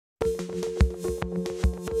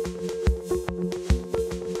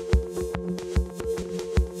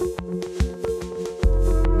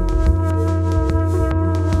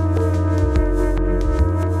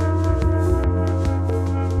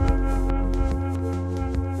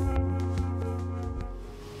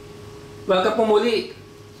Welcome po muli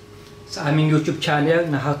sa aming YouTube channel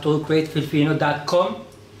na howtocreatefilipino.com.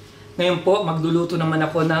 Ngayon po, magluluto naman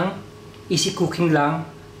ako ng easy cooking lang,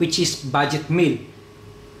 which is budget meal.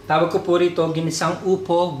 Tawag ko po rito, Ginisang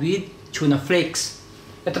Upo with tuna flakes.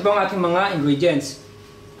 Ito po ang ating mga ingredients.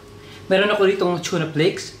 Meron ako rito ng tuna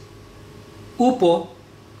flakes, upo,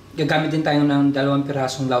 gagamit din tayo ng 2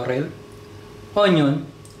 pirasong laurel, onion,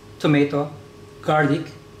 tomato, garlic,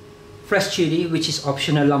 fresh chili, which is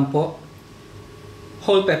optional lang po,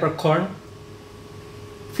 whole peppercorn,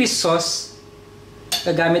 fish sauce,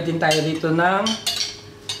 gagamit din tayo dito ng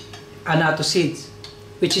annatto seeds,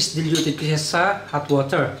 which is diluted kasi sa hot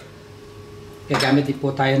water. Gagamit din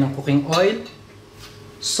po tayo ng cooking oil,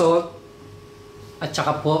 salt, at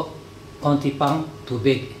saka po konti pang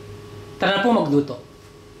tubig. Tara na po magluto.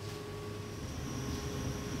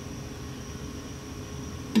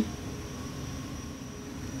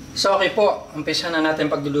 So okay po, umpisa na natin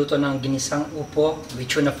pagluluto ng ginisang upo with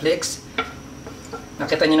tuna flakes.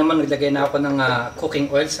 Nakita niyo naman, naglagay na ako ng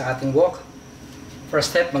cooking oil sa ating wok.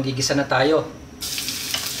 First step, magigisa na tayo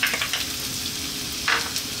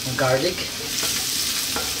ng garlic.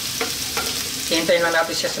 Hintayin lang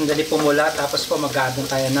natin siya sandali pumula, tapos po mag-add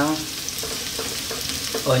tayo ng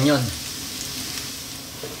onion.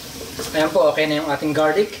 Ayan po, okay na yung ating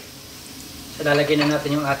garlic. So lalagyan na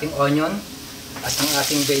natin yung ating onion at ang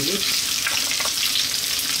ating bay leaf.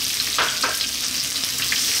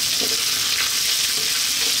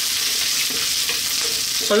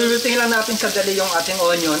 So lulutuin lang natin sandali yung ating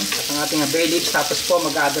onion at ang ating bay leaves, tapos po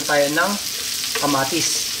mag-add tayo ng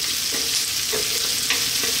kamatis.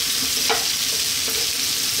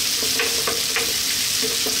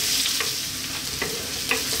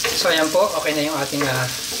 So ayan po, okay na yung ating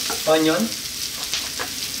onion.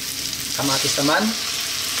 Kamatis naman.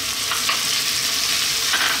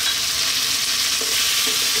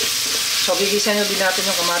 So gigisan nyo din natin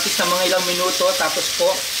yung kamatis ng mga ilang minuto, tapos po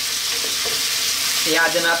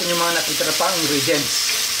i-add natin yung mga natitira pang ingredients.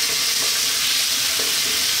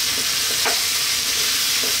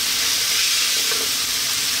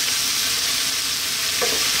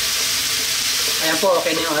 Ayan po,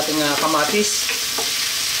 okay na yung ating kamatis.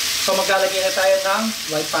 So maglalagay na tayo ng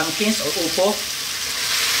white pumpkins o upo.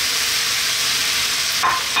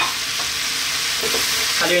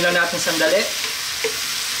 Haluin lang natin sandali.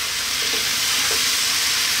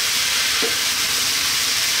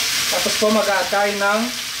 Tapos po mag-add tayo ng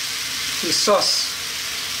fish sauce,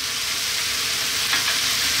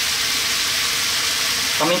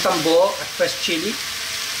 pamintang buo at fresh chili.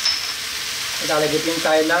 Ilalagay din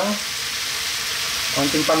tayo ng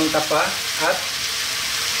konting paminta pa at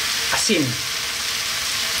asin.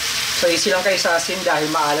 So easy lang kayo sa asin dahil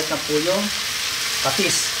maalat na po yung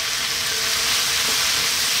patis.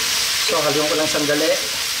 So haluin ko lang sandali.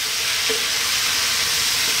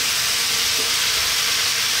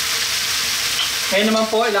 Ngayon naman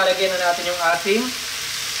po, ilalagay na natin yung ating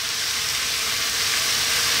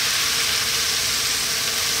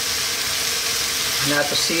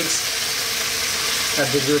annatto seeds na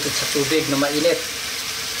diluted sa tubig na mainit.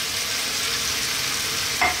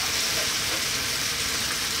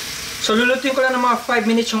 So lulutuin ko lang ng mga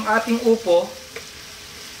 5 minutes yung ating upo,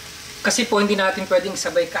 kasi po hindi natin pwedeng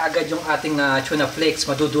sabay kaagad yung ating tuna flakes,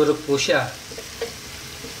 madudurog po siya.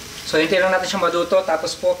 So hintayin lang natin siya maluto,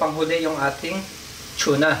 tapos po panghuli yung ating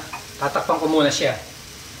tuna. Tatakpan ko muna siya.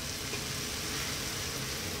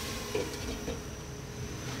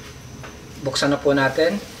 Buksan na po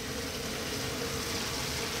natin.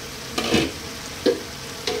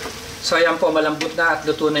 So ayan po, malambot na at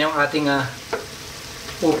luto na yung ating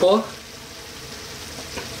upo.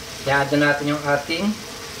 I-add na natin yung ating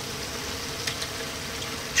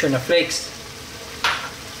tuna flakes.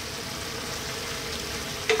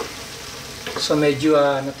 So medyo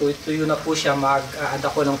natutuyo na po siya, mag-add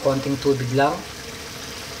ako ng konting tubig lang.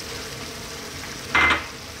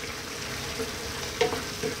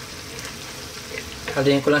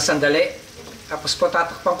 Haluin ko lang sandali. Tapos po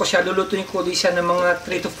tatakpan ko siya, lulutuin ko din siya ng mga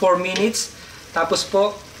 3 to 4 minutes. Tapos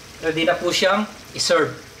po, ready na po siyang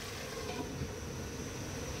i-serve.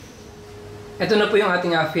 Ito na po yung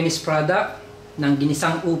ating finished product ng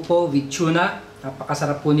ginisang upo with tuna.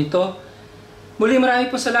 Napakasarap po nito. Muli, marami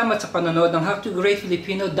po salamat sa panonood ng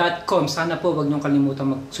howtocreatefilipino.com. Sana po wag niyong kalimutan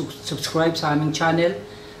mag-subscribe sa aming channel,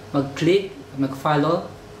 mag-click, mag-follow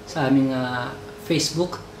sa aming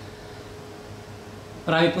Facebook.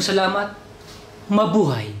 Marami po salamat.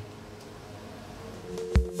 Mabuhay!